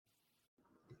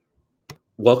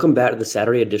Welcome back to the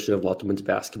Saturday edition of Locked On Women's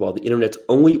Basketball, the internet's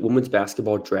only women's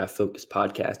basketball draft-focused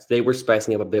podcast. Today, we're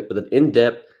spicing up a bit with an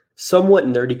in-depth, somewhat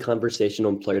nerdy conversation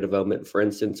on player development. For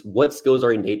instance, what skills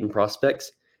are innate in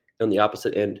prospects? And on the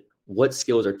opposite end, what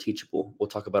skills are teachable? We'll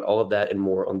talk about all of that and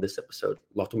more on this episode.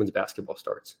 Locked On Women's Basketball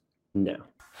starts now.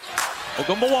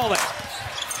 Ogunbowale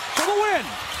for the win.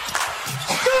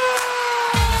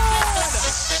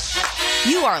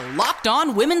 Good! You are Locked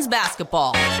On Women's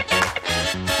Basketball,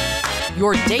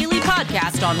 your daily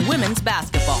podcast on women's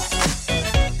basketball.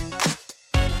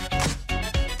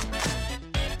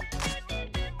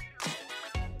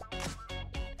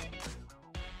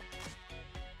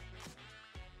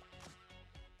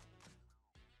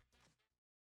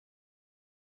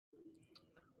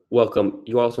 Welcome.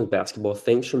 You all to basketball.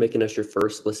 Thanks for making us your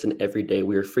first listen every day.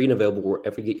 We are free and available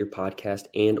wherever you get your podcast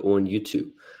and on YouTube.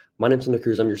 My name is Nick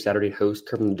Cruz. I'm your Saturday host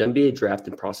covering the WNBA draft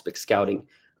and prospect scouting.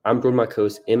 I'm joined by my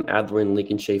co-hosts M. Adler and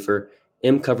Lincoln Schaefer.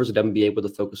 M covers the WNBA with a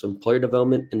focus on player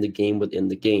development and the game within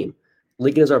the game.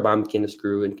 Lincoln is our biomechanics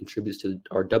guru and contributes to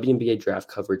our WNBA draft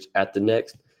coverage at The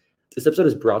Next. This episode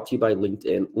is brought to you by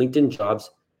LinkedIn. LinkedIn Jobs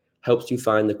helps you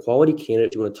find the quality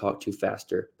candidate you want to talk to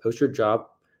faster. Post your job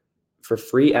for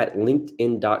free at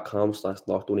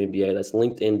linkedin.com/LockedOnNBA. That's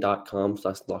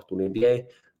linkedin.com/LockedOnNBA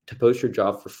to post your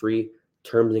job for free.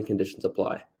 Terms and conditions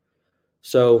apply.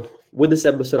 So with this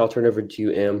episode, I'll turn over to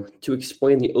you, Em, to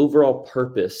explain the overall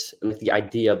purpose and the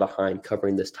idea behind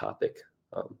covering this topic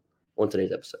on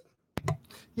today's episode.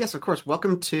 Yes, of course.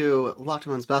 Welcome to Locked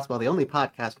On Women's Basketball, the only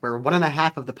podcast where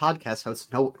 1.5 of the podcast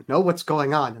hosts know what's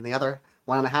going on, and the other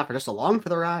 1.5 are just along for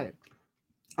the ride.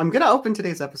 I'm going to open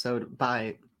today's episode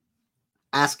by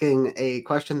asking a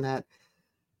question that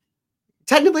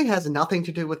technically has nothing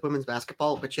to do with women's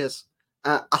basketball, which is,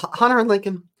 Hunter and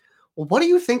Lincoln, what do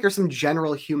you think are some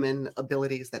general human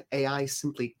abilities that AI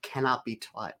simply cannot be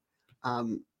taught? I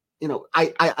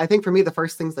think for me, the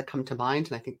first things that come to mind,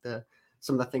 and I think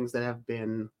some of the things that have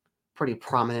been pretty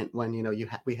prominent when,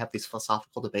 we have these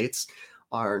philosophical debates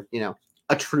are,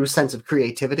 a true sense of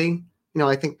creativity.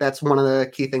 I think that's one of the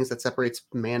key things that separates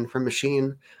man from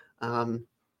machine.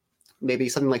 Maybe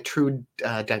something like true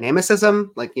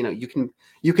dynamicism, like,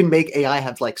 you can make AI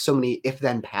have like so many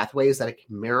if-then pathways that it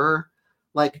can mirror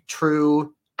like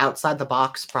true outside the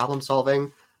box problem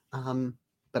solving.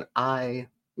 But I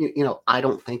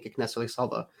don't think it can necessarily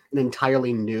solve an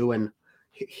entirely new and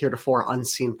heretofore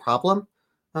unseen problem.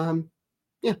 Hunter,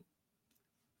 you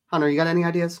got any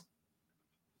ideas?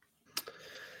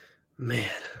 Man,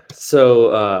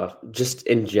 so just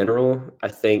in general, I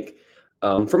think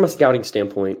from a scouting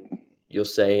standpoint, you'll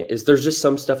say there's just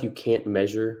some stuff you can't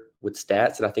measure with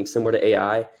stats. And I think similar to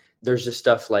AI, there's just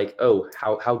stuff like,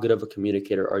 how good of a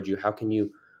communicator are you? How can you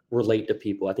relate to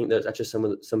people? I think that's just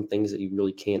some things that you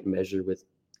really can't measure with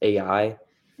AI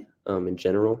in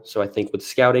general. So I think with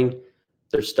scouting,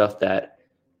 there's stuff that,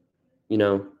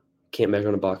 can't measure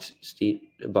on a box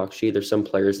sheet. There's some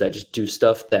players that just do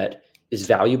stuff that is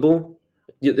valuable.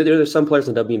 There's some players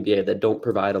in WNBA that don't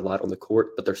provide a lot on the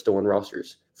court, but they're still on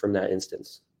rosters from that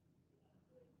instance.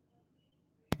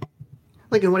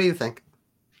 Lincoln, what do you think?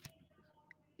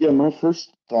 Yeah, my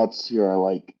first thoughts here are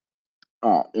like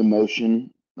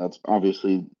emotion. That's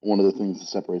obviously one of the things that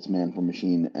separates man from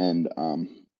machine, and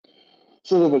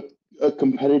sort of a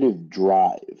competitive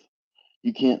drive.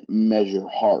 You can't measure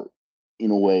heart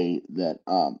in a way that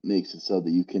makes it so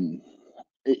that you can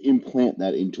implant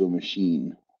that into a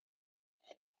machine.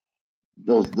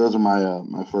 Those are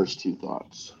my first two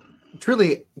thoughts.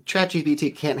 Truly,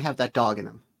 ChatGPT can't have that dog in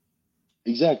him.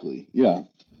 Exactly. Yeah.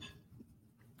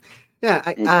 Yeah,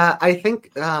 I think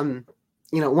one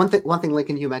thing,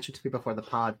 Lincoln, you mentioned to me before the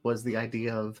pod was the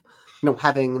idea of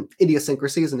having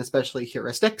idiosyncrasies and especially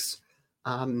heuristics.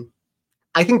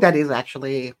 I think that is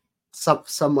actually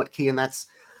somewhat key, and that's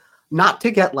not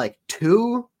to get like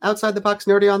too outside the box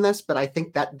nerdy on this, but I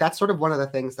think that's sort of one of the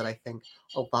things that I think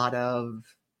a lot of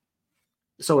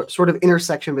sort of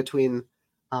intersection between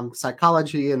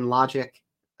psychology and logic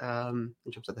in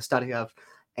terms of the study of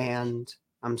and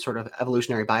sort of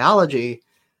evolutionary biology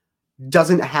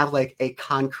doesn't have like a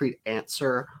concrete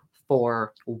answer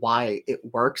for why it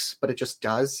works, but it just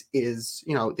does is,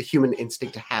 the human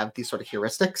instinct to have these sort of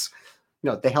heuristics.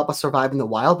 They help us survive in the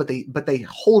wild, but they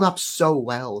hold up so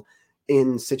well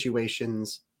in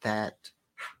situations that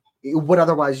would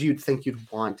otherwise you'd think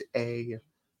you'd want a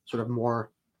sort of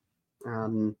more,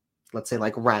 let's say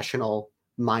like rational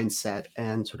mindset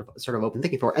and sort of open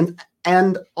thinking for.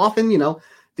 And often,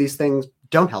 these things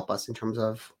don't help us in terms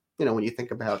of, when you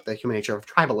think about the human nature of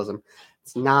tribalism.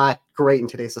 It's not great in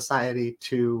today's society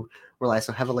to rely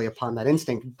so heavily upon that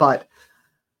instinct. But,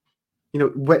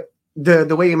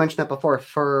 the way you mentioned that before,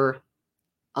 for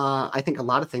I think a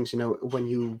lot of things, when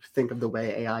you think of the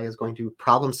way AI is going to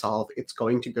problem solve, it's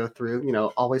going to go through,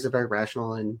 always a very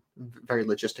rational and very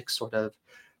logistic sort of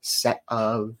set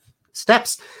of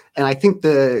steps. And I think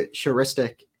the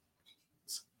heuristic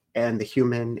and the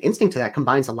human instinct to that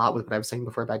combines a lot with what I was saying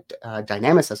before about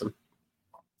dynamicism,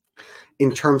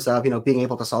 in terms of, being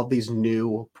able to solve these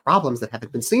new problems that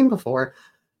haven't been seen before.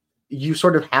 You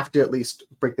sort of have to at least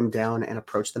break them down and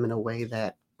approach them in a way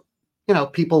that,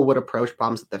 people would approach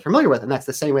problems that they're familiar with. And that's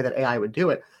the same way that AI would do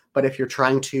it. But if you're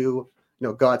trying to,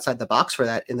 go outside the box for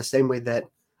that in the same way that,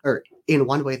 or in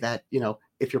one way that,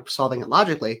 if you're solving it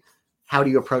logically, how do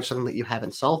you approach something that you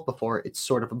haven't solved before? It's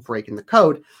sort of a break in the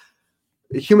code.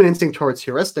 The human instinct towards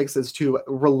heuristics is to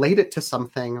relate it to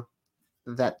something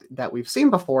that we've seen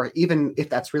before, even if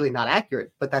that's really not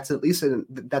accurate, but that's at least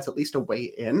a way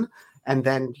in. And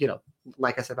then,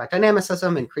 like I said about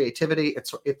dynamicism and creativity,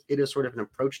 it is sort of an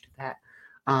approach to that.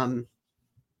 And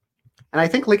I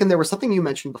think, Lincoln, there was something you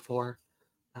mentioned before,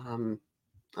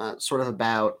 sort of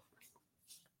about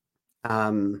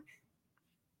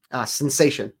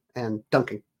sensation and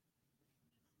dunking.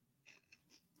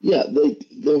 Yeah,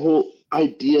 the whole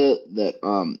idea that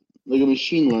like a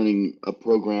machine learning a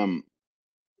program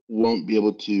won't be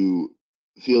able to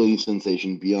feel any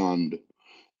sensation beyond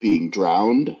being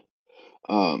drowned.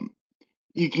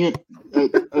 You can't.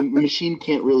 A machine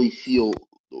can't really feel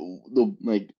the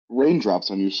like raindrops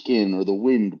on your skin or the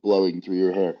wind blowing through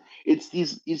your hair. It's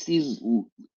these.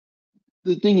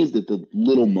 The thing is that the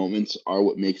little moments are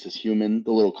what makes us human.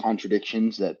 The little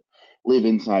contradictions that live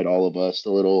inside all of us. The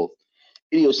little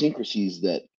idiosyncrasies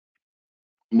that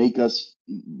make us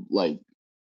like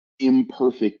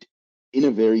imperfect in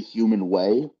a very human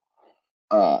way.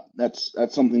 That's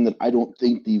something that I don't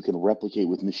think that you can replicate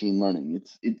with machine learning.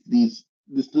 It's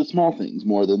the small things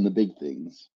more than the big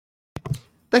things.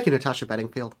 Thank you, Natasha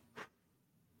Bedingfield.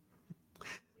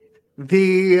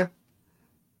 And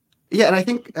I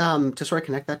think to sort of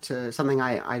connect that to something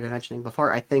I've been mentioning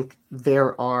before, I think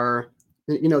there are,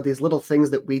 these little things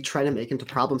that we try to make into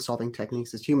problem-solving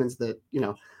techniques as humans that,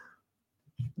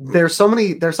 there's so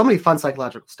many fun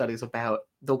psychological studies about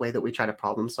the way that we try to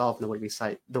problem solve and the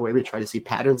way we try to see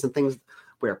patterns and things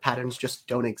where patterns just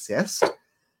don't exist,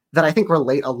 that I think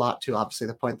relate a lot to obviously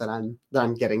the point that I'm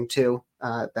getting to,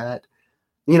 that,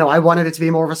 I wanted it to be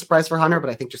more of a surprise for Hunter,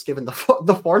 but I think just given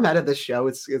the format of this show,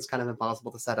 it's kind of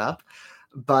impossible to set up.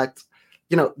 But,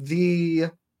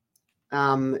 the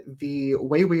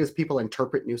way we as people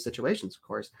interpret new situations, of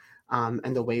course,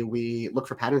 and the way we look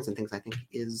for patterns and things, I think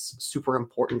is super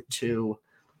important to,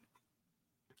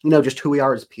 just who we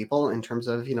are as people in terms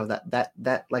of,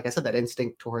 that, like I said, that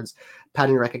instinct towards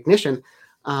pattern recognition.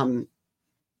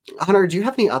 Hunter, do you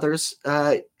have any others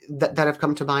that have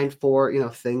come to mind for,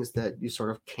 things that you sort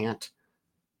of can't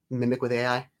mimic with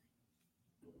AI?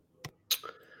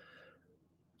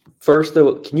 First,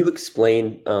 though, can you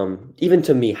explain, even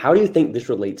to me, how do you think this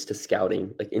relates to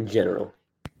scouting, like in general?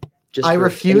 I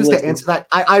refuse to answer that.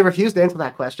 I refuse to answer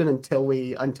that question until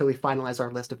we finalize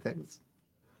our list of things.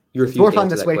 It's more fun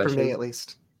this way for me, at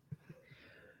least.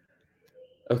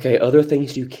 Okay, other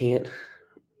things you can't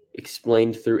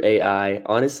explain through AI.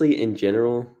 Honestly, in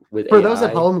general, with for AI, those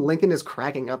at home, Lincoln is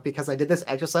cracking up because I did this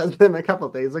exercise with him a couple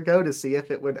of days ago to see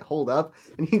if it would hold up,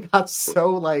 and he got so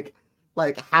like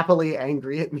happily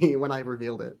angry at me when I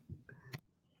revealed it.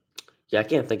 Yeah, I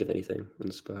can't think of anything on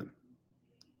the spot.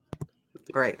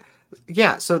 Great.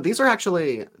 Yeah, so these are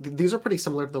pretty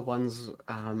similar to the ones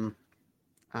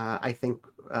I think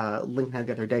Lincoln had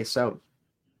the other day. So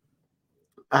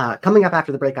coming up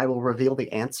after the break, I will reveal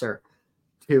the answer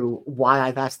to why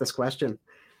I've asked this question.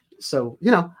 So,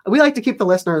 we like to keep the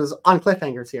listeners on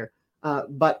cliffhangers here,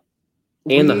 but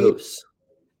the hosts.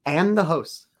 And the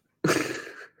hosts.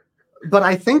 But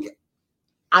I think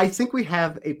we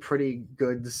have a pretty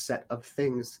good set of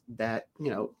things that,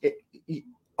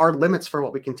 are limits for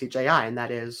what we can teach AI, and that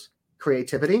is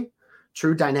creativity,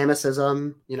 true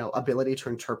dynamicism, ability to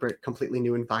interpret completely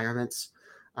new environments,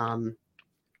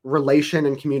 relation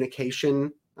and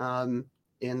communication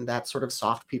in that sort of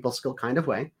soft people skill kind of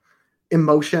way,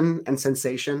 emotion and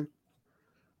sensation,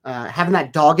 having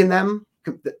that dog in them,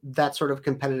 that sort of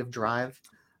competitive drive,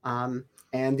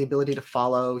 and the ability to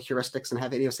follow heuristics and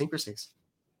have idiosyncrasies.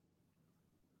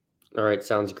 All right,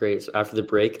 sounds great. So after the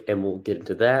break, and we'll get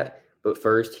into that. But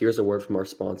first, here's a word from our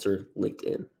sponsor,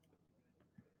 LinkedIn.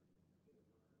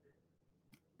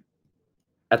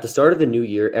 At the start of the new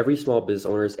year, every small business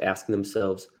owner is asking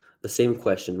themselves the same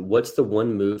question: what's the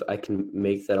one move I can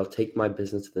make that'll take my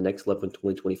business to the next level in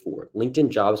 2024? LinkedIn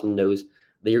Jobs knows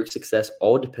that your success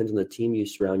all depends on the team you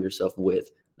surround yourself with.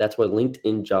 That's why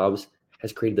LinkedIn Jobs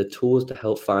has created the tools to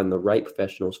help find the right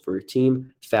professionals for your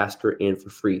team faster and for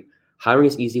free. Hiring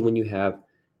is easy when you have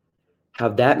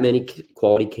that many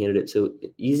quality candidates. So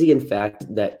easy, in fact,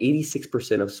 that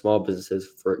 86% of small businesses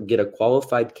get a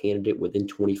qualified candidate within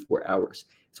 24 hours.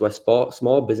 So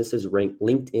small businesses rank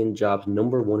LinkedIn Jobs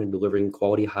 #1 in delivering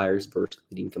quality hires versus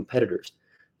leading competitors.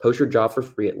 Post your job for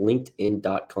free at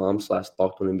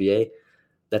linkedin.com/LockedOnNBA.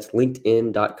 That's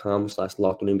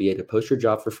linkedin.com/LockedOnNBA to post your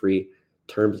job for free.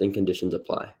 Terms and conditions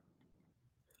apply.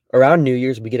 Around New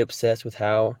Year's, we get obsessed with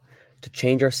how to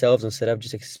change ourselves instead of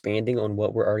just expanding on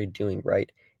what we're already doing,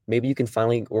 right? Maybe you can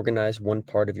finally organize one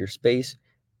part of your space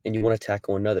and you want to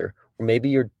tackle another. Or maybe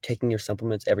you're taking your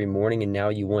supplements every morning and now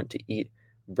you want to eat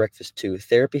breakfast too.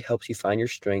 Therapy helps you find your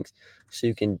strengths so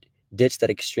you can ditch that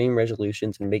extreme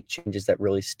resolutions and make changes that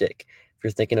really stick. If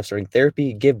you're thinking of starting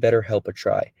therapy, give BetterHelp a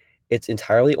try. It's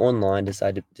entirely online,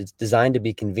 designed to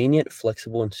be convenient,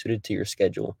 flexible, and suited to your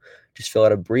schedule. Just fill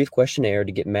out a brief questionnaire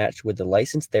to get matched with a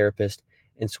licensed therapist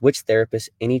and switch therapists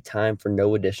anytime for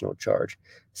no additional charge.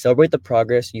 Celebrate the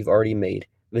progress you've already made.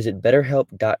 Visit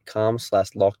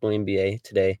betterhelp.com/LockedOnNBA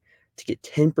today to get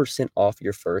 10% off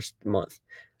your first month.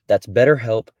 That's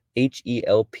BetterHelp,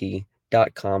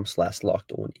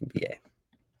 HELP.com/LockedOnNBA.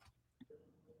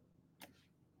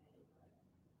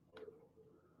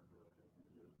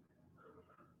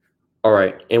 All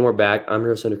right, and we're back. I'm your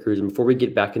host, Hunter Cruz. And before we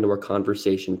get back into our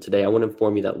conversation today, I want to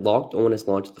inform you that Locked On has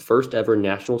launched the first ever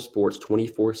national sports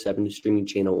 24/7 streaming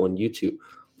channel on YouTube.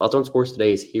 Locked On Sports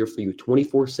Today is here for you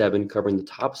 24/7, covering the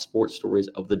top sports stories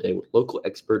of the day with local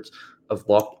experts of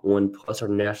Locked On, plus our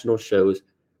national shows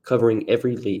covering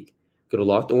every league. Go to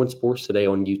Locked On Sports Today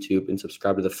on YouTube and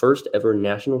subscribe to the first ever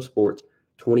national sports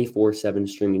 24/7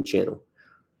 streaming channel.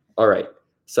 All right,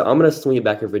 so I'm going to swing it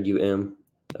back over to you, Em,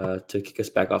 to kick us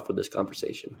back off with this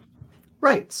conversation.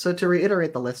 Right. So to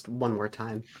reiterate the list one more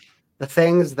time, the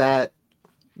things that,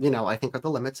 I think are the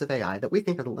limits of AI, that we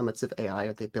think are the limits of AI,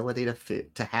 are the ability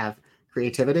to have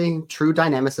creativity, true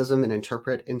dynamicism, and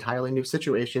interpret entirely new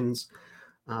situations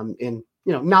in,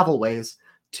 novel ways,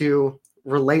 to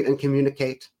relate and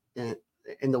communicate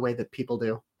in the way that people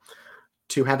do,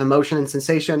 to have emotion and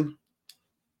sensation,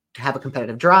 to have a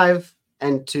competitive drive,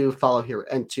 and to follow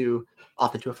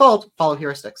often to a fault, follow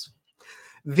heuristics.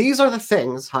 These are the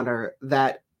things, Hunter,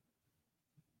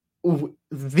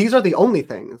 these are the only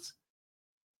things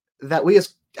that we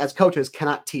as coaches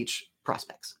cannot teach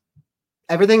prospects.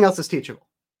 Everything else is teachable.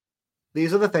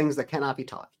 These are the things that cannot be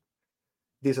taught.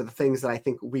 These are the things that I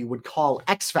think we would call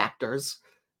X factors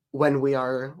when we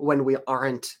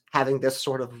aren't having this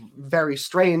sort of very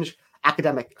strange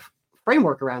academic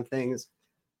framework around things.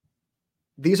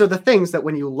 These are the things that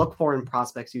when you look for in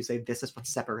prospects, you say, this is what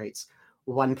separates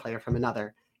one player from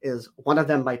another. Is one of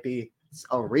them might be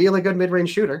a really good mid-range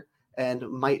shooter and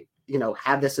might,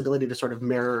 have this ability to sort of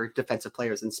mirror defensive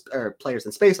players in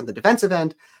space on the defensive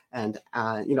end and,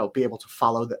 be able to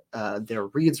follow their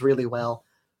reads really well.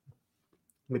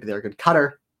 Maybe they're a good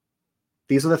cutter.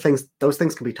 These are the things, those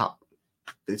things can be taught.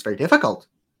 It's very difficult.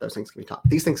 Those things can be taught.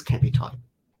 These things can't be taught.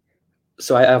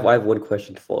 So I have one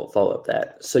question to follow up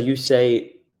that. So you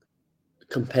say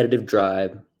competitive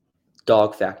drive,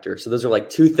 dog factor. So those are like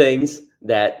two things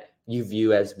that you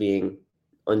view as being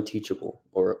unteachable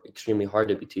or extremely hard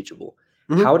to be teachable.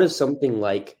 Mm-hmm. How does something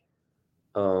like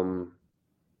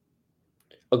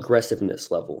aggressiveness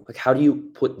level, like how do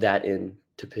you put that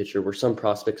into picture where some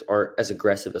prospects aren't as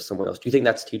aggressive as someone else? Do you think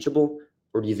that's teachable,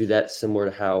 or do you view that similar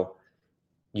to how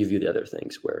you view the other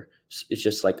things where it's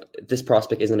just like this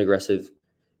prospect isn't aggressive,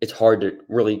 it's hard to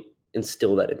really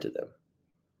instill that into them?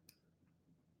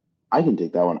 I can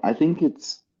take that one. I think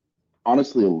it's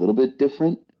honestly a little bit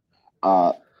different.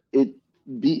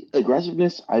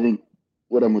 Aggressiveness, I think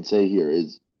what I would say here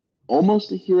is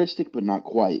almost a heuristic, but not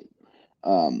quite.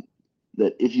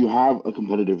 That if you have a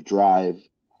competitive drive,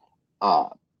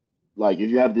 like if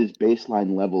you have this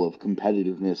baseline level of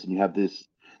competitiveness and you have a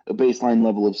baseline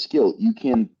level of skill, you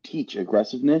can teach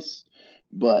aggressiveness,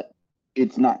 but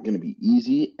it's not going to be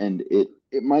easy and it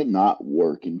might not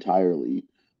work entirely,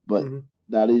 but mm-hmm.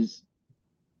 That is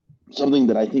something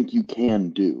that I think you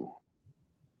can do.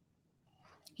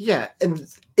 Yeah, and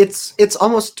it's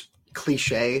almost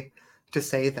cliche to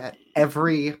say that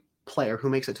every player who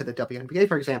makes it to the WNBA,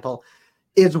 for example,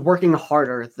 is working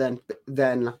harder than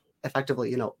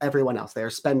effectively, everyone else. They're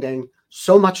spending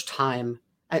so much time,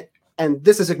 and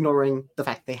this is ignoring the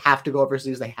fact they have to go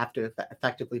overseas. They have to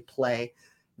effectively play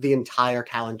the entire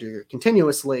calendar year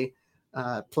continuously,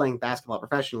 playing basketball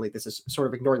professionally. This is sort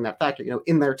of ignoring that factor.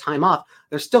 In their time off,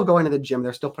 they're still going to the gym.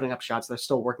 They're still putting up shots. They're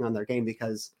still working on their game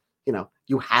because,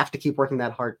 you have to keep working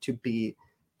that hard to be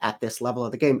at this level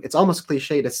of the game. It's almost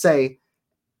cliche to say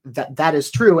that that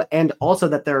is true, and also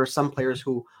that there are some players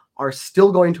who are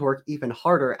still going to work even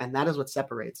harder, and that is what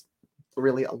separates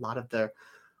really a lot of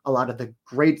the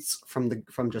greats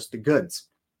from just the goods.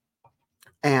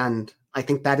 And I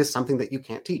think that is something that you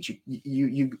can't teach.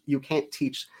 You can't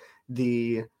teach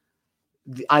the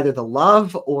either the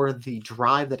love or the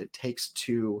drive that it takes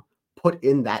to put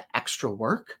in that extra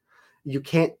work. You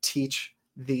can't teach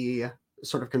the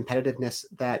sort of competitiveness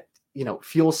that,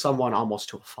 fuels someone almost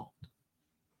to a fault.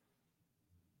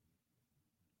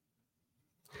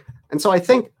 And so I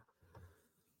think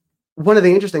one of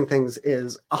the interesting things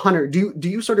is, Hunter, do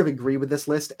you sort of agree with this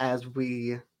list as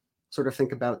we sort of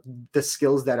think about the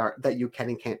skills that you can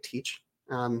and can't teach?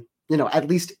 At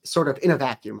least sort of in a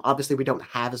vacuum. Obviously, we don't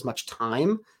have as much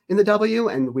time in the W,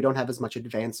 and we don't have as much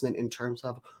advancement in terms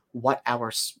of what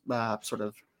our sort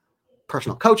of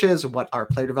personal coaches, what our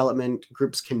player development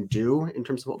groups can do in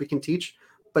terms of what we can teach.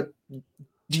 But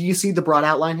do you see the broad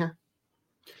outline here?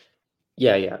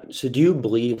 Yeah. So do you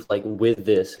believe with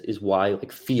this is why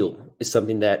feel is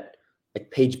something that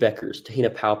Paige Beckers, Tahina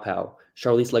Powpow,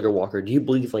 Charlize Legger-Walker, do you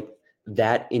believe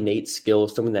that innate skill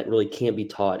is something that really can't be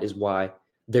taught is why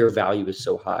their value is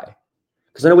so high?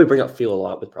 Because I know we bring up feel a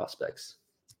lot with prospects.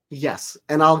 Yes.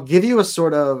 And I'll give you a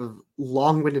sort of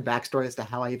long-winded backstory as to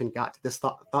how I even got to this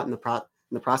thought in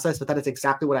the process, but that is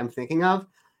exactly what I'm thinking of.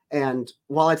 And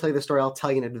while I tell you the story, I'll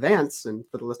tell you in advance, and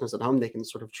for the listeners at home, they can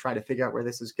sort of try to figure out where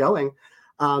this is going.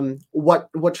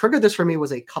 What triggered this for me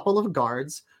was a couple of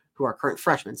guards who are current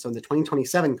freshmen, so in the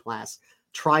 2027 class,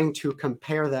 trying to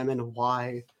compare them and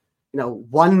why,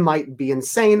 one might be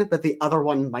insane, but the other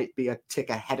one might be a tick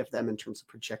ahead of them in terms of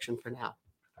projection for now.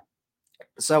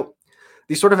 So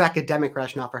the sort of academic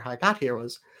rationale for how I got here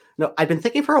was, I've been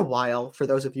thinking for a while, for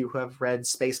those of you who have read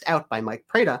Spaced Out by Mike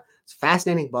Prada, it's a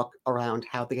fascinating book around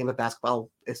how the game of basketball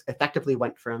effectively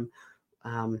went from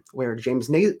where James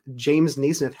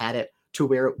Naismith had it to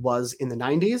where it was in the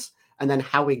 90s, and then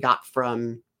how we got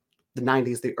from the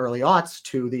 90s, the early aughts,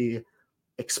 to the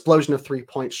explosion of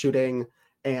three-point shooting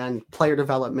and player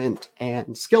development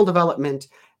and skill development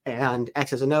and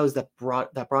X's and O's that brought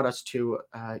us to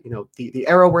the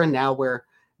era we're in now, where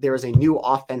there is a new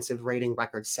offensive rating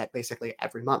record set basically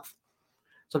every month.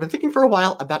 So I've been thinking for a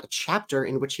while about a chapter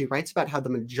in which he writes about how the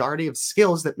majority of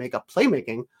skills that make up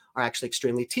playmaking are actually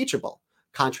extremely teachable,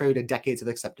 contrary to decades of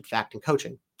accepted fact in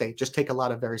coaching. They just take a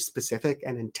lot of very specific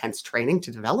and intense training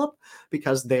to develop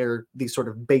because they're these sort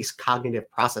of base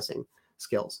cognitive processing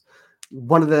skills.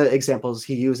 One of the examples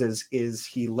he uses is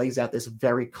he lays out this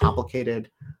very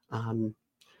complicated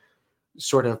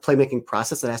sort of playmaking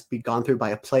process that has to be gone through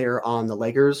by a player on the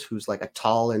Lakers who's like a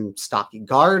tall and stocky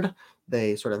guard.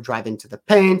 They sort of drive into the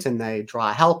paint and they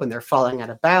draw help and they're falling out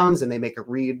of bounds and they make a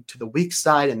read to the weak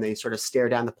side and they sort of stare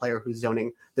down the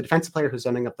defensive player who's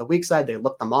zoning up the weak side. They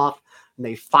look them off and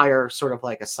they fire sort of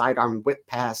like a sidearm whip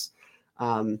pass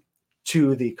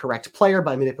to the correct player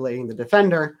by manipulating the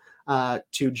defender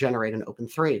to generate an open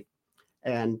three.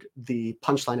 And the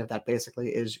punchline of that basically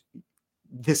is,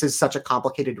 this is such a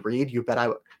complicated read.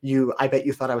 I bet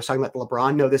you thought I was talking about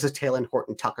LeBron. No, this is Taylor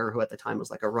Horton Tucker, who at the time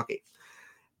was like a rookie.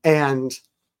 And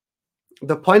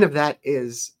the point of that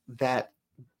is that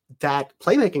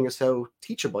playmaking is so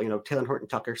teachable. Taylor Horton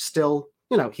Tucker still,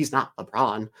 he's not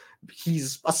LeBron.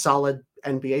 He's a solid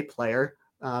NBA player,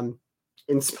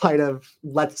 in spite of,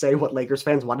 let's say, what Lakers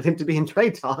fans wanted him to be in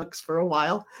trade talks for a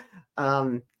while.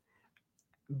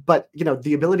 But,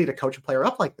 the ability to coach a player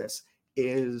up like this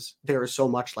is, there is so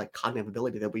much like cognitive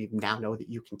ability that we now know that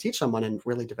you can teach someone and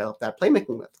really develop that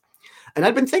playmaking with. And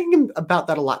I've been thinking about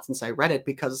that a lot since I read it,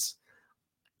 because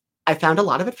I found a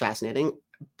lot of it fascinating,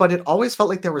 but it always felt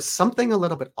like there was something a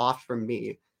little bit off from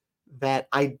me, that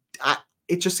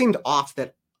it just seemed off,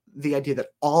 that the idea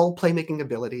that all playmaking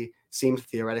ability seemed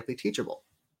theoretically teachable.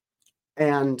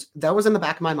 And that was in the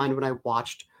back of my mind when I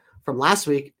watched from last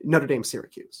week, Notre Dame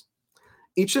Syracuse.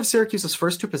 Each of Syracuse's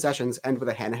first two possessions end with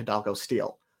a Hannah Hidalgo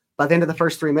steal. By the end of the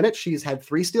first 3 minutes, she's had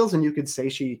 3 steals, and you could say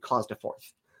she caused a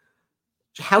fourth.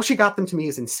 How she got them to me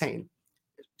is insane.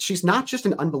 She's not just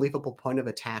an unbelievable point of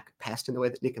attack passed in the way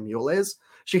that Nika Mule is.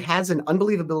 She has an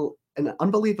unbelievable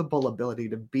ability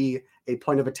to be a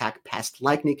point of attack passed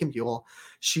like Nika Mule.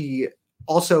 She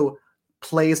also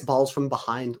plays balls from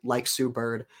behind like Sue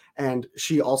Bird, and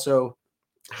she also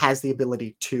has the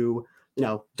ability to,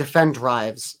 defend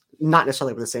drives, not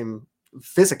necessarily with the same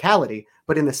physicality,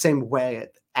 but in the same way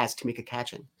as Tamika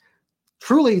Catchin.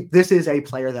 Truly, this is a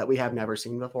player that we have never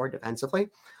seen before defensively.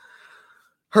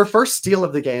 Her first steal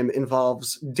of the game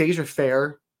involves Deja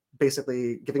Fair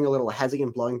basically giving a little hezzy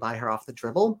and blowing by her off the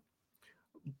dribble.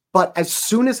 But as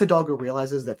soon as Hidalgo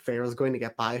realizes that Fair is going to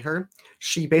get by her,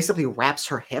 she basically wraps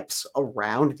her hips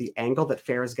around the angle that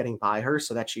Fair is getting by her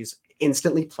so that she's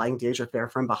instantly playing Deja Fair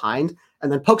from behind, and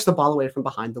then pokes the ball away from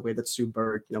behind the way that Sue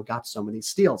Bird, got so many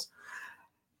steals.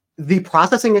 The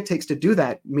processing it takes to do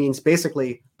that means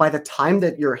basically by the time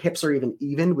that your hips are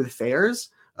even with Fair's,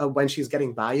 when she's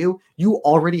getting by you, you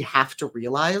already have to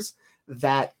realize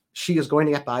that she is going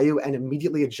to get by you and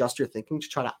immediately adjust your thinking to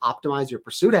try to optimize your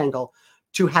pursuit angle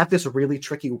to have this really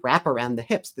tricky wrap around the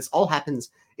hips. This all happens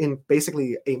in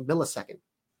basically a millisecond.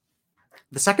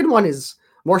 The second one is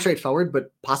more straightforward,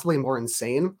 but possibly more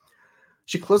insane.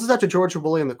 She closes out to Georgia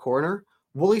Woolley in the corner.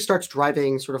 Woolley starts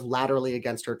driving sort of laterally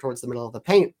against her towards the middle of the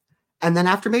paint. And then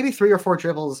after maybe 3 or 4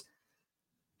 dribbles,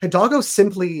 Hidalgo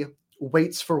simply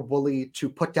waits for Woolley to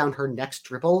put down her next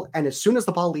dribble. And as soon as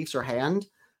the ball leaves her hand,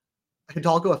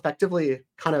 Hidalgo effectively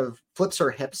kind of flips her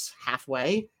hips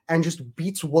halfway and just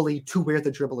beats Woolley to where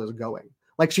the dribble is going.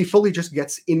 Like she fully just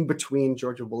gets in between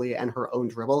Georgia Woolley and her own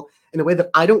dribble in a way that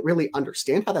I don't really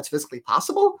understand how that's physically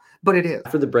possible, but it is.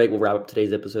 After the break, we'll wrap up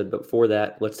today's episode. But before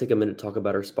that, let's take a minute to talk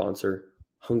about our sponsor,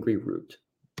 Hungry Root.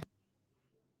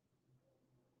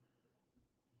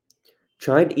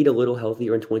 Trying to eat a little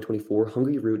healthier in 2024,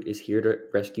 Hungry Root is here to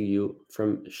rescue you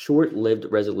from short-lived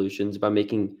resolutions by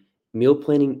making meal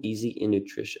planning easy and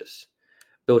nutritious.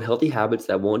 Build healthy habits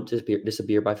that won't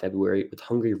disappear by February with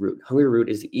Hungry Root. Hungry Root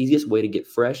is the easiest way to get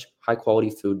fresh,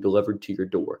 high-quality food delivered to your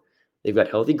door. They've got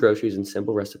healthy groceries and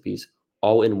simple recipes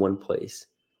all in one place.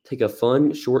 Take a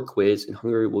fun, short quiz, and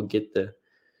Hungry Root will get to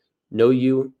know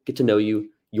you,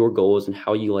 your goals, and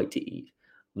how you like to eat.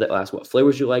 They'll ask what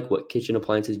flavors you like, what kitchen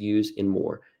appliances you use, and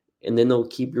more. And then they'll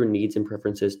keep your needs and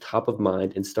preferences top of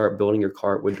mind and start building your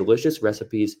cart with delicious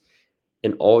recipes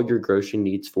and all your grocery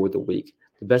needs for the week.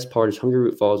 The best part is Hungry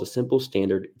Root follows a simple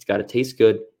standard. It's got to taste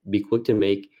good, be quick to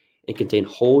make, and contain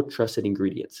whole, trusted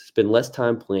ingredients. Spend less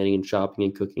time planning and shopping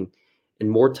and cooking, and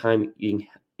more time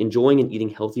enjoying and eating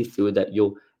healthy food that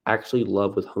you'll actually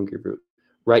love with Hungry Root.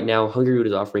 Right now, Hungry Root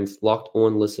is offering Locked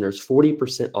On listeners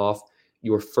 40% off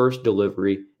your first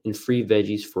delivery and free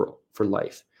veggies for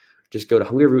life. Just go to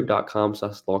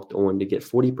hungryroot.com/lockedon to get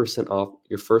 40% off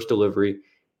your first delivery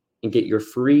and get your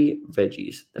free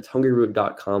veggies. That's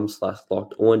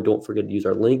hungryroot.com/lockedon. Don't forget to use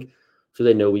our link so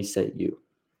they know we sent you.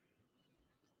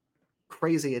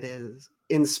 Crazy it is.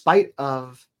 In spite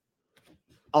of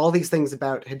all these things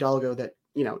about Hidalgo that,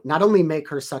 not only make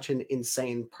her such an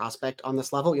insane prospect on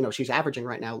this level, she's averaging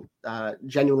right now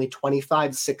genuinely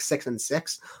 25, 6, 6, and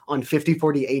 6 on 50,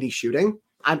 40, 80 shooting.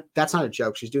 That's not a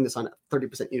joke. She's doing this on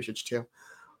 30% usage too.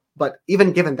 But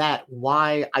even given that,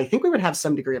 why I think we would have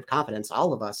some degree of confidence,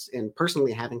 all of us, in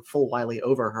personally having full Wiley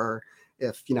over her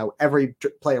if, every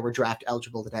player were draft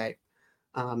eligible today.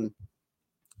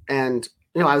 And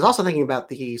I was also thinking about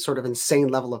the sort of insane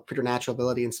level of preternatural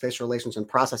ability and spatial relations and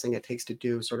processing it takes to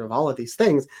do sort of all of these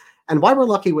things. And why we're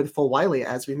lucky with full Wiley,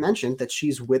 as we mentioned, that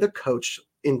she's with a coach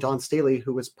in Dawn Staley,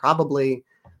 who is probably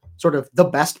sort of the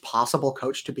best possible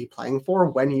coach to be playing for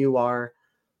when you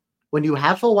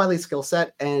have full Wiley skill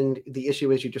set. And the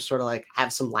issue is you just sort of like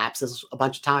have some lapses a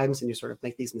bunch of times and you sort of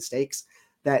make these mistakes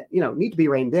that, need to be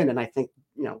reined in. And I think,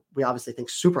 we obviously think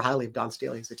super highly of Dawn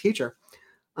Staley as a teacher.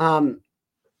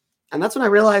 And that's when I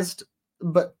realized,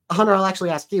 but Hunter, I'll actually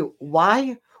ask you,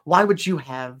 why would you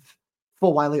have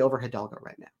full Wiley over Hidalgo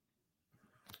right now?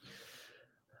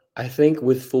 I think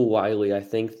with full Wiley, I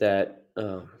think that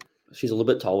she's a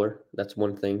little bit taller. That's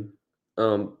one thing.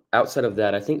 Outside of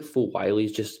that, I think full Wiley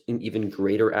is just an even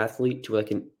greater athlete to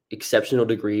like an exceptional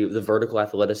degree of the vertical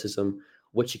athleticism,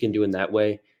 what she can do in that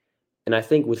way. And I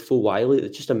think with full Wiley,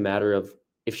 it's just a matter of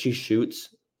if she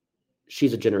shoots,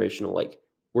 she's a generational, like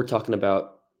we're talking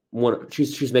about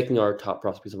she's making our top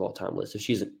prospects of all time list. If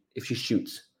she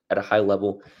shoots at a high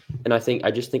level. And I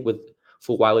just think with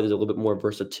full Wiley, there's a little bit more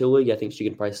versatility. I think she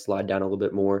can probably slide down a little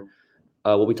bit more.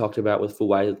 What we talked about with full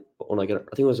Wiley on I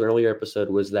think it was an earlier episode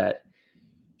was that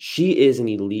she is an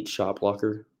elite shot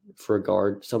blocker for a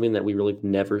guard, something that we really have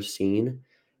never seen.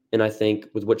 And I think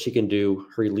with what she can do,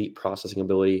 her elite processing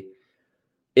ability,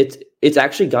 it's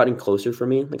actually gotten closer for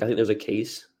me. Like I think there's a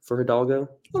case for Hidalgo.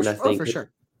 And I think for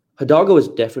sure. Hidalgo has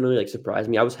definitely like surprised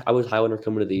me. I was high on her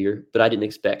coming to the year, but I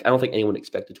don't think anyone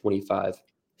expected 25,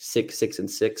 6, 6, and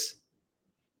 6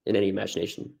 in any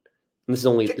imagination. And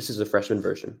this is a freshman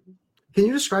version. Can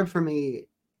you describe for me,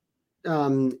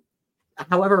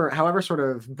 however sort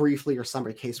of briefly your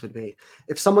summary case would be,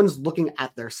 if someone's looking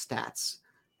at their stats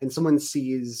and someone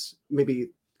sees maybe,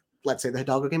 let's say the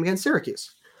Hidalgo game against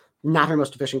Syracuse, not her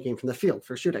most efficient game from the field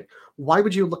for shooting. Why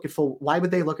would they look at Phil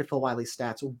Wiley's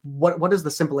stats? What is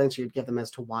the simple answer you'd give them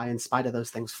as to why, in spite of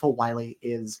those things, Phil Wiley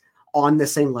is on the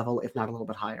same level, if not a little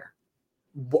bit higher?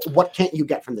 What can't you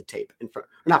get from the tape?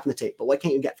 Not from the tape, but what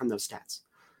can't you get from those stats?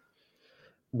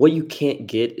 What you can't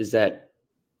get is that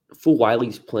Phil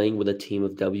Wiley's playing with a team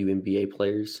of WNBA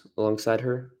players alongside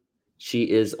her.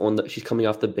 She's coming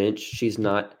off the bench. She's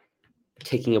not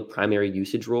taking a primary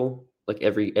usage role like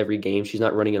every game. She's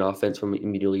not running an offense from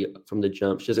immediately from the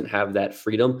jump. She doesn't have that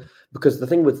freedom, because the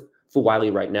thing with Phil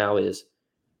Wiley right now is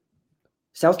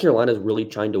South Carolina is really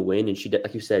trying to win, and she,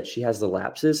 like you said, she has the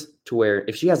lapses to where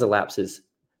if she has the lapses,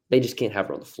 they just can't have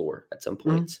her on the floor at some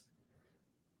points.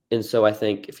 Mm-hmm. And so I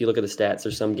think if you look at the stats,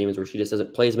 there's some games where she just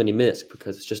doesn't play as many minutes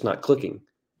because it's just not clicking.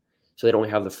 So they don't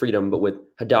have the freedom. But with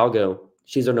Hidalgo,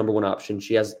 she's their number one option.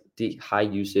 She has the high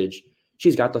usage.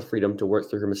 She's got the freedom to work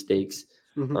through her mistakes,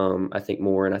 I think,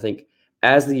 more. And I think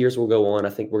as the years will go on, I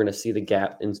think we're going to see the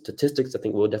gap in statistics. I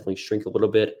think we'll definitely shrink a little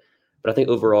bit. But I think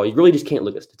overall, you really just can't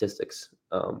look at statistics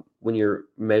when you're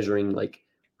measuring like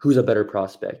who's a better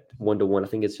prospect one-to-one. I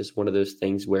think it's just one of those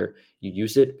things where you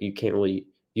use it, you can't really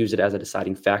use it as a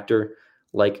deciding factor.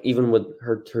 Like even with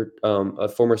her a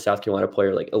former South Carolina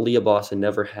player like Aaliyah Boston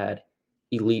never had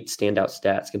elite standout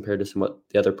stats compared to some of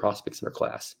the other prospects in her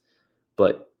class,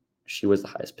 but she was the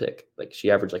highest pick. Like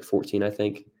she averaged like 14, I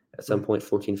think, at some point,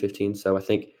 14, 15. So I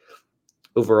think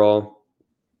overall,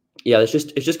 yeah, it's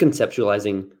just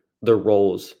conceptualizing their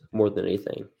roles more than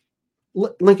anything.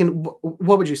 Lincoln,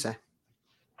 what would you say?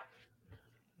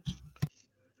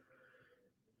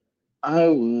 I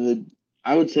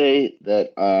would say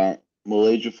that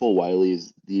Malaysia Full Wiley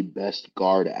is the best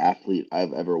guard athlete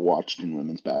I've ever watched in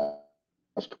women's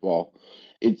basketball.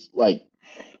 It's like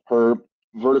her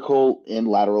vertical and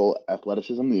lateral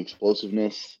athleticism, the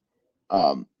explosiveness,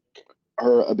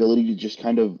 her ability to just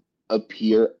kind of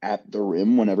appear at the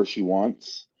rim whenever she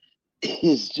wants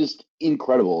is just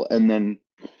incredible. And then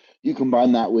you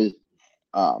combine that with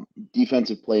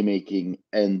defensive playmaking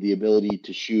and the ability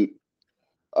to shoot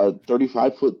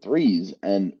 35-foot threes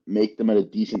and make them at a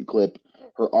decent clip.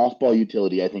 Her off-ball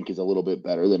utility, I think, is a little bit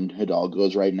better than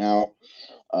Hidalgo's right now.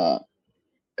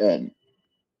 And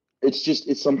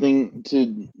it's something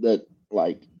that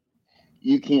like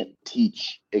you can't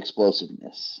teach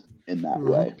explosiveness in that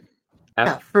way.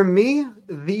 Yeah, for me,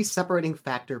 the separating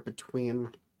factor between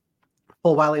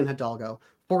Phil Wiley and Hidalgo,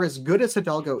 for as good as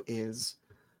Hidalgo is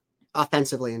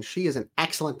offensively, and she is an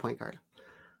excellent point guard,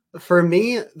 for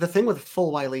me, the thing with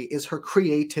Phil Wiley is her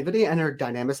creativity and her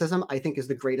dynamicism, I think, is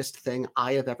the greatest thing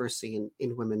I have ever seen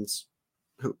in women's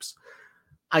hoops.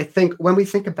 I think when we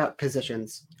think about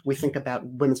positions, we think about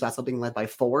women's basketball being led by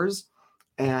fours,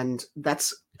 and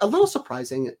that's a little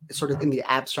surprising sort of in the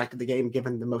abstract of the game,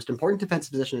 given the most important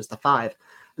defensive position is the 5.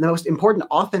 And the most important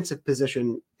offensive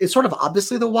position is sort of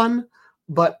obviously the 1,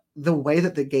 but the way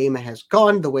that the game has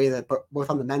gone, the way that both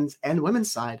on the men's and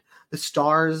women's side, the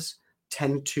stars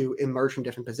tend to emerge from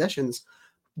different positions.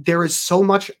 There is so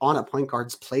much on a point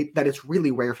guard's plate that it's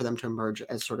really rare for them to emerge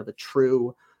as sort of a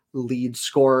true lead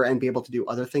scorer and be able to do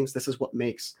other things. This is what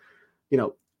makes,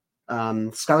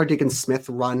 Skylar Diggins-Smith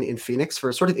run in Phoenix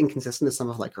for sort of inconsistent as some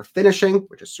of like her finishing,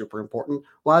 which is super important,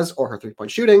 was, or her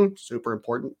 3-point shooting, super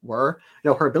important, were.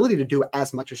 Her ability to do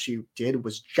as much as she did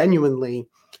was genuinely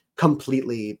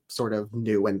completely sort of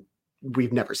new, and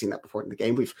we've never seen that before in the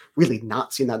game. We've really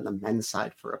not seen that on the men's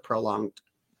side for a prolonged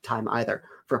time either,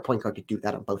 for a point guard to do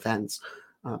that on both ends.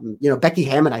 Becky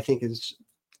Hammond, I think, is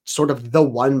sort of the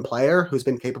one player who's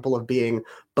been capable of being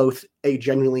both a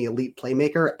genuinely elite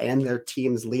playmaker and their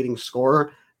team's leading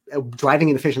scorer, driving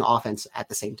an efficient offense at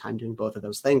the same time, doing both of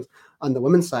those things on the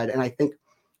women's side. And I think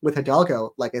with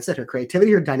Hidalgo, like I said, her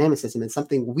creativity, her dynamicism is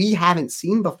something we haven't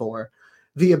seen before.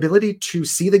 The ability to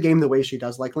see the game the way she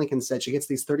does, like Lincoln said, she gets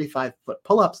these 35-foot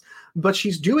pull-ups, but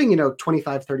she's doing,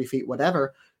 25, 30 feet,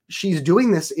 whatever. She's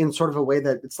doing this in sort of a way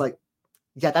that it's like,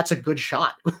 yeah, that's a good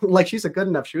shot. Like she's a good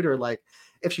enough shooter. Like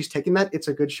if she's taking that, it's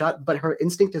a good shot. But her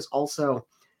instinct is also,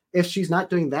 if she's not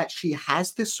doing that, she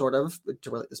has this sort of,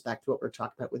 to relate this back to what we're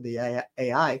talking about with the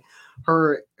AI,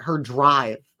 her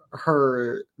drive,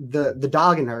 the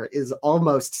dog in her is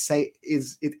almost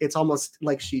it's almost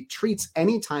like she treats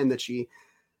any time that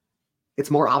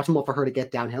it's more optimal for her to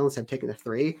get downhill instead of taking the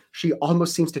 3. She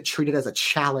almost seems to treat it as a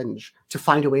challenge to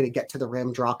find a way to get to the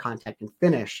rim, draw contact, and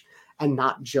finish, and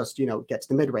not just, get to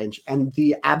the mid-range. And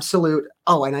the absolute,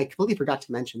 and I completely forgot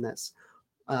to mention this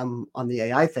on the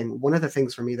AI thing. One of the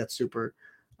things for me that's super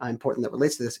important that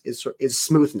relates to this is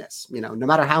smoothness. No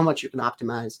matter how much you can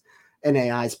optimize an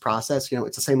AI's process,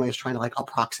 it's the same way as trying to like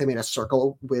approximate a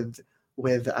circle with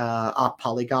with a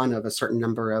polygon of a certain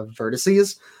number of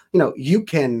vertices, you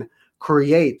can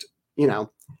create, where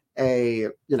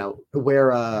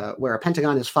a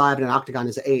pentagon is 5 and an octagon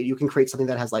is 8, you can create something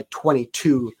that has like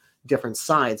 22 different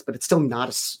sides, but it's still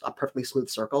not a perfectly smooth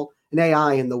circle. And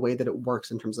AI, and the way that it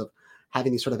works in terms of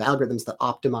having these sort of algorithms that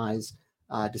optimize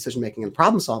decision making and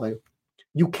problem solving,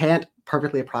 you can't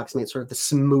perfectly approximate sort of the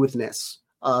smoothness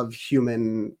of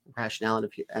human rationale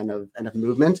and of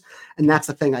movement. And that's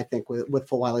the thing I think with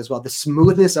Full Wiley as well, the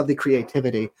smoothness of the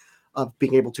creativity of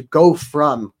being able to go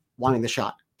from wanting the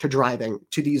shot to driving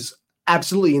to these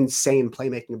absolutely insane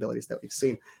playmaking abilities that we've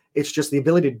seen. It's just the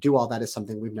ability to do all that is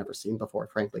something we've never seen before,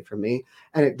 frankly, for me.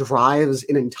 And it drives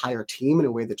an entire team in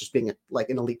a way that just being an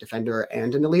elite defender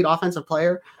and an elite offensive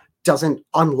player doesn't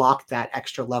unlock that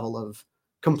extra level of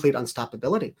complete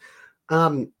unstoppability.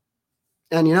 And,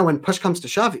 when push comes to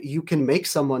shove, you can make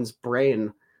someone's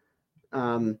brain,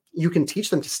 you can teach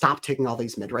them to stop taking all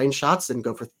these mid-range shots and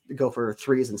go for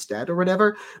threes instead or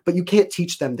whatever, but you can't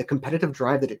teach them the competitive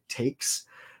drive that it takes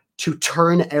to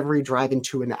turn every drive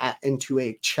into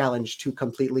a challenge to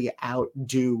completely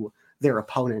outdo their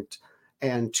opponent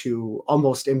and to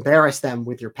almost embarrass them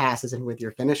with your passes and with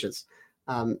your finishes.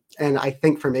 And I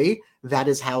think for me, that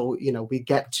is how, we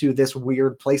get to this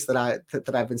weird place that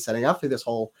I've been setting up through this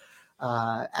whole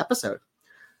episode.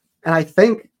 And I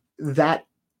think that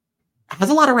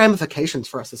has a lot of ramifications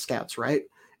for us as scouts, right?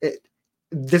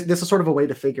 This is sort of a way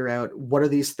to figure out what are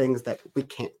these things that we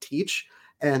can't teach.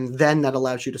 And then that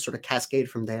allows you to sort of cascade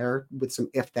from there with some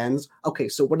if-thens. Okay,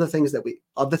 so what are the things that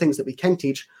we can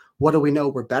teach? What do we know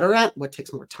we're better at? What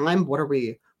takes more time? What are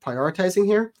we prioritizing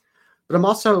here? But I'm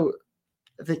also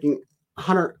thinking,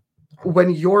 Hunter,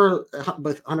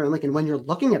 both Hunter and Lincoln, when you're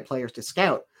looking at players to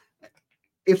scout,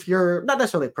 if you're not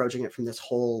necessarily approaching it from this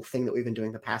whole thing that we've been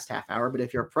doing the past half hour, but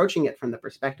if you're approaching it from the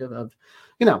perspective of,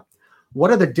 what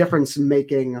are the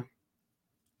difference-making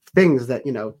things that,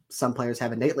 some players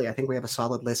have innately? I think we have a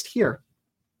solid list here.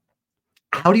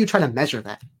 How do you try to measure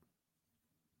that?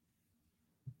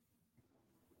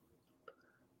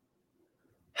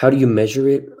 How do you measure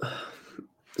it?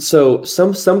 So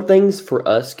some things for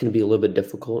us can be a little bit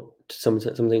difficult. Some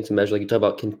things to measure, like you talk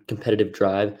about competitive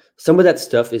drive. Some of that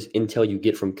stuff is intel you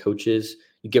get from coaches,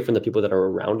 you get from the people that are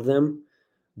around them.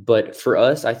 But for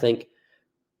us, I think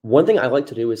one thing I like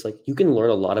to do is you can learn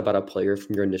a lot about a player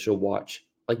from your initial watch.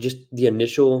 Like just the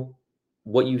initial,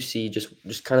 what you see,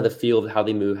 just kind of the feel of how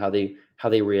they move, how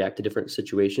they react to different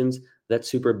situations. That's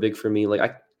super big for me.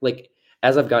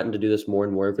 As I've gotten to do this more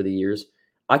and more over the years,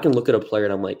 I can look at a player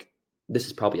and I'm like, this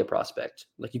is probably a prospect.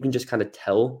 You can just kind of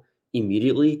tell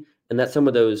immediately. And that's some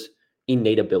of those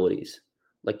innate abilities.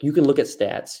 You can look at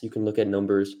stats, you can look at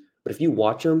numbers, but if you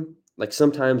watch them,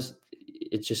 sometimes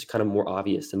it's just kind of more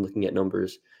obvious than looking at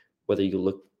numbers, whether you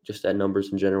look just at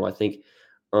numbers in general. I think,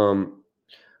 but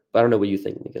I don't know what you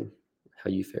think, Megan, how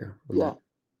you fare on that.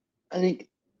 I think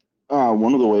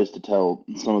one of the ways to tell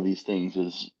some of these things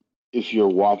is if you're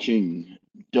watching,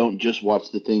 don't just watch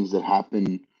the things that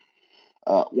happen,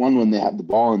 one, when they have the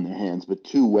ball in their hands, but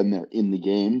two, when they're in the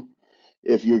game.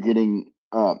 If you're getting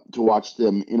to watch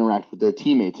them interact with their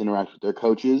teammates, interact with their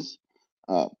coaches,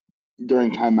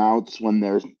 during timeouts, when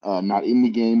they're not in the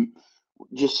game,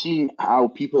 just seeing how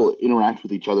people interact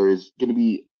with each other is going to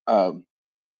be a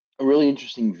really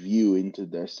interesting view into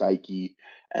their psyche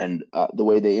and the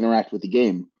way they interact with the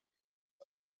game.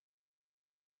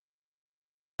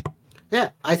 Yeah,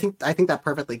 I think that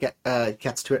perfectly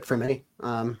gets to it for me.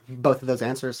 Both of those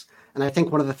answers, and I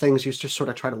think one of the things you just sort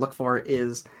of try to look for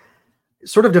is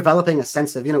sort of developing a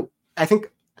sense of, I think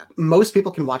most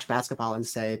people can watch basketball and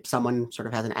say someone sort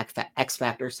of has an X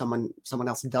factor, someone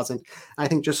else doesn't. I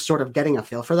think just sort of getting a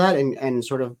feel for that and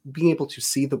sort of being able to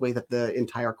see the way that the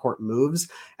entire court moves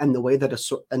and the way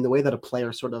that a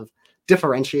player sort of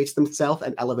differentiates themselves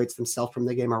and elevates themselves from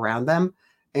the game around them.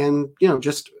 And,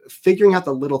 just figuring out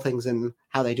the little things in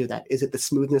how they do that. Is it the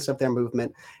smoothness of their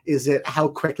movement? Is it how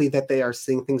quickly that they are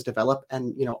seeing things develop?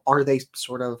 And, are they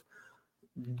sort of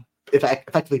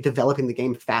effectively developing the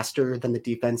game faster than the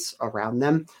defense around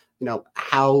them?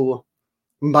 How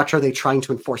much are they trying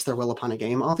to enforce their will upon a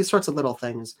game? All these sorts of little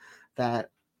things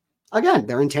that, again,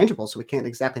 they're intangible, so we can't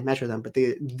exactly measure them, but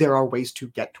there are ways to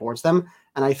get towards them.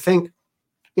 And I think,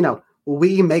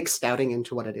 we make scouting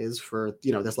into what it is for,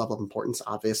 this level of importance,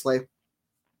 obviously.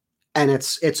 And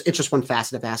it's just one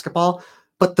facet of basketball,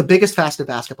 but the biggest facet of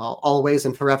basketball always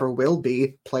and forever will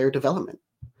be player development.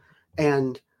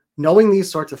 And knowing these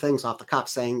sorts of things off the cuff,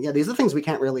 saying, yeah, these are the things we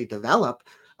can't really develop,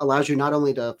 allows you not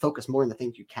only to focus more on the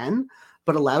things you can,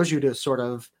 but allows you to sort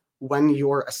of, when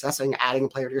you're assessing adding a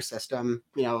player to your system,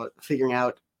 figuring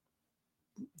out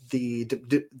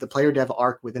the player dev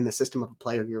arc within the system of a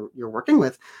player you're working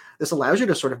with, this allows you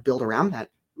to sort of build around that,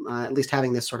 at least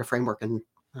having this sort of framework and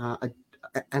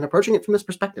approaching it from this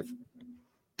perspective.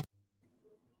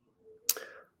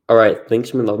 All right.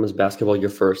 Thanks for Women's Basketball, your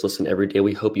first listen every day.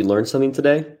 We hope you learned something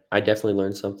today. I definitely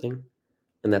learned something,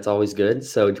 and that's always good.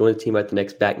 So join the team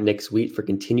back next week for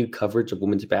continued coverage of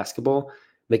women's basketball.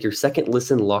 Make your second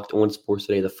listen Locked On Sports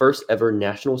Today, the first ever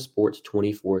national sports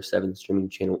 24/7 streaming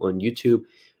channel on YouTube.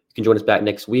 You can join us back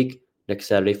next week, next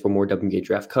Saturday, for more WNBA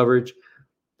draft coverage.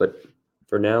 But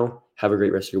for now, have a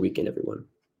great rest of your weekend, everyone.